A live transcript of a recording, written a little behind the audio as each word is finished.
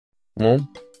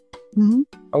Mom,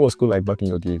 how was school like back in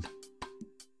your days?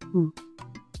 You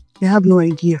have no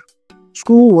idea.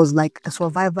 School was like a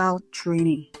survival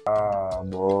training.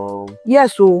 Mom. Yeah,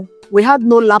 so we had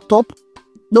no laptop,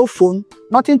 no phone,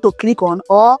 nothing to click on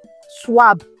or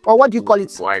swab, or what do you call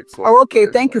it? Swipe. Oh, okay,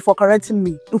 thank you for correcting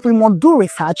me. If we must do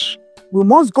research, we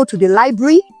must go to the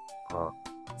library,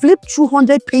 flip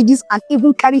 200 pages and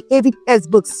even carry heavy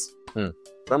textbooks.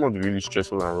 That must be really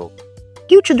stressful and rough.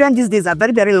 You children these days are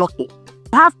very, very lucky.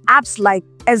 You have apps like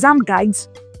ExamGuides,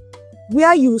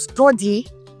 where you study,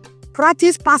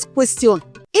 practice past question,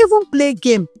 even play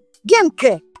game. Game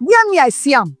care, where me I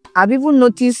see them. I've even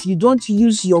noticed you don't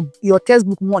use your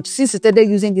textbook much since you started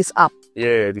using this app.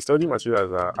 Yeah, the study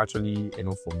materials are actually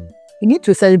enough for me. You need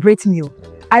to celebrate me.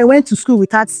 I went to school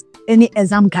without any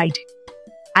exam guide.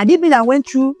 And even I went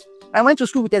to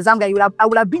school with exam guide, I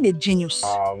would have been a genius.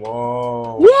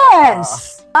 Mom.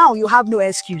 Yes. Now you have no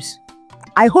excuse.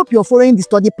 I hope you're following the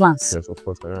study plans. Yes, of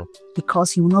course I am.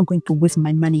 Because you're not going to waste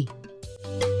my money.